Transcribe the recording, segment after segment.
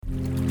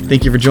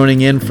Thank you for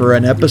joining in for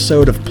an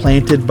episode of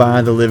Planted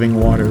by the Living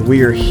Water.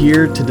 We are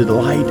here to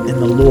delight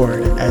in the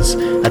Lord as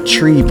a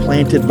tree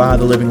planted by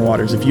the living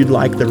waters. If you'd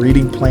like the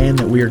reading plan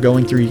that we are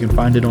going through, you can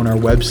find it on our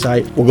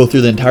website. We'll go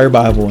through the entire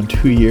Bible in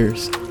 2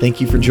 years. Thank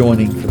you for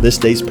joining for this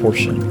day's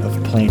portion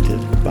of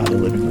Planted by the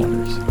Living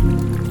Waters.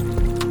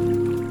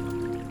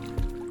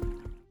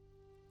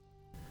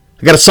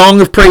 I got a song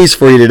of praise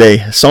for you today.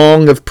 A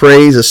song of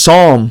praise, a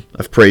psalm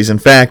of praise. In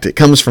fact, it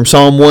comes from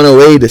Psalm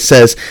 108. It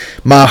says,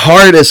 "My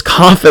heart is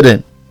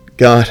confident,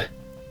 God.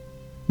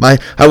 I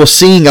will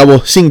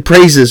sing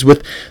praises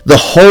with the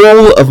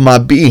whole of my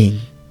being.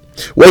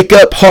 Wake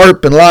up,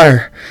 harp and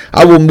lyre.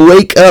 I will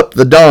wake up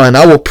the dawn.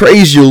 I will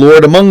praise you,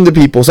 Lord, among the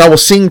peoples. I will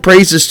sing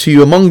praises to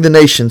you among the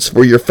nations,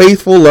 for your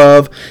faithful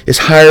love is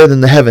higher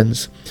than the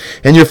heavens,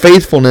 and your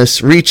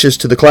faithfulness reaches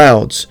to the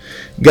clouds.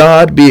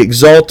 God, be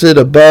exalted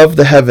above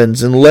the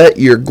heavens, and let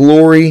your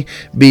glory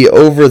be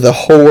over the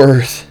whole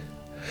earth.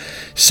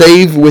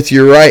 Save with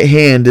your right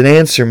hand and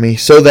answer me,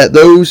 so that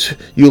those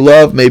you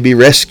love may be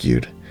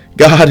rescued.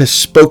 God has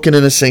spoken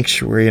in a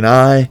sanctuary, and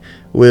I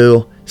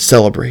will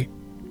celebrate."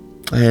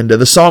 And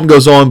the psalm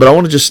goes on, but I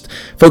want to just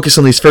focus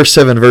on these first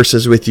 7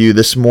 verses with you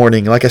this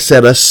morning. Like I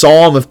said, a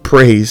psalm of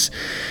praise.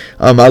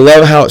 I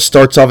love how it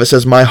starts off. It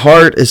says, "My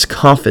heart is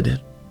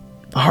confident."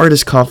 My heart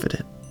is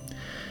confident.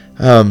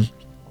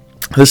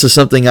 This is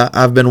something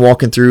I've been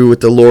walking through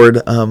with the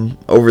Lord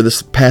over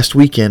this past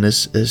weekend,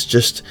 is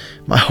just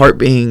my heart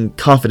being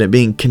confident,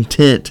 being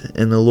content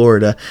in the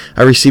Lord.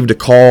 I received a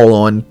call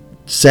on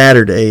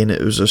Saturday, and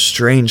it was a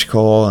strange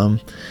call,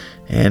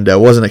 and I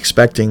wasn't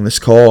expecting this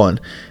call, and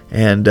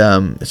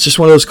it's just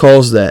one of those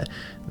calls that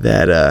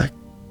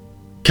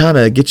kind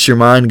of gets your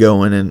mind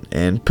going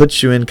and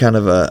puts you in kind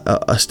of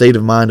a state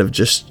of mind of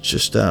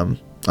just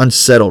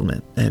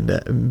unsettlement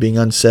and being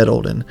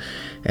unsettled, and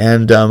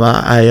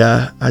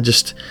I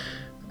just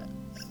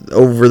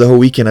over the whole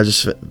weekend I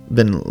just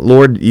been,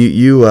 Lord,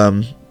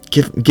 you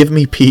give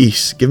me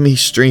peace, give me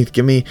strength,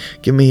 give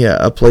me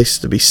a place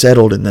to be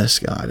settled in this,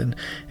 God,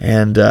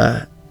 and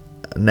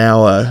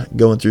now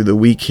going through the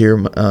week here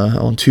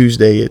on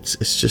Tuesday,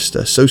 it's just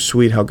so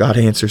sweet how God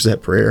answers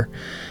that prayer.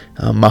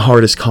 My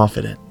heart is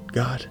confident,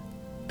 God.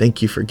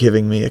 Thank you for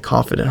giving me a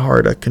confident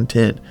heart, a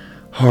content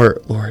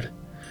heart, Lord.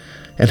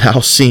 And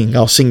I'll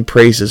sing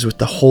praises with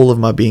the whole of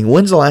my being.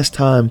 When's the last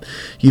time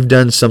you've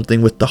done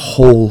something with the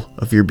whole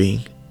of your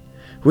being?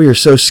 We are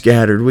so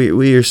scattered.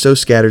 We are so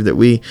scattered that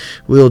we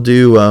will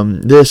do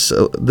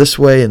this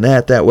way and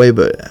that way.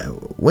 But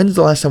when's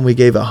the last time we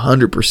gave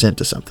 100%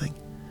 to something?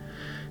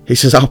 He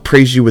says, "I'll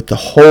praise you with the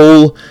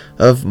whole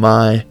of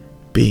my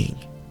being."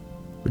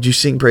 Would you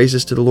sing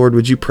praises to the Lord?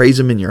 Would you praise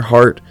Him in your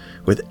heart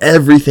with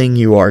everything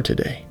you are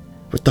today,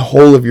 with the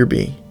whole of your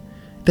being?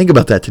 Think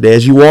about that today.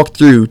 As you walk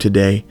through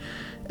today,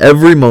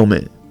 every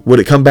moment, would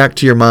it come back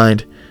to your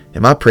mind,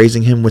 am I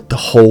praising Him with the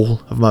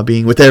whole of my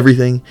being, with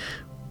everything?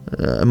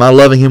 Am I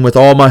loving Him with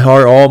all my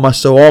heart, all my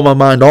soul, all my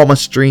mind, all my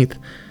strength?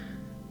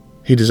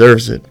 He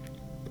deserves it.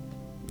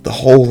 The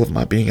whole of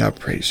my being, I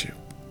praise you.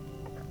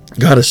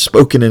 God has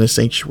spoken in a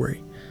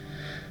sanctuary.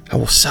 I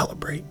will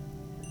celebrate.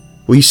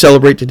 Will you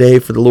celebrate today,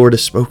 for the Lord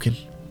has spoken?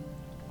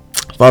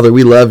 Father,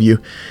 we love you.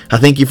 I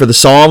thank you for the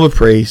psalm of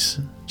praise.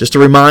 Just a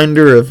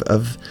reminder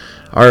of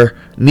our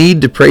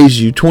need to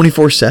praise you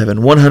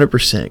 24/7,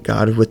 100%,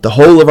 God, with the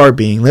whole of our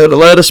being.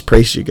 Let us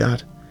praise you,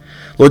 God.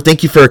 Lord,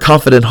 thank you for a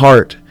confident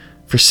heart,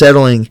 for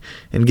settling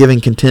and giving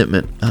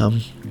contentment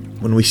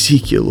when we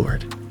seek you,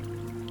 Lord.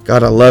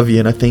 God, I love you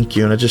and I thank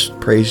you and I just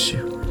praise you.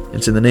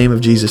 It's in the name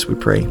of Jesus we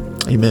pray.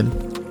 Amen.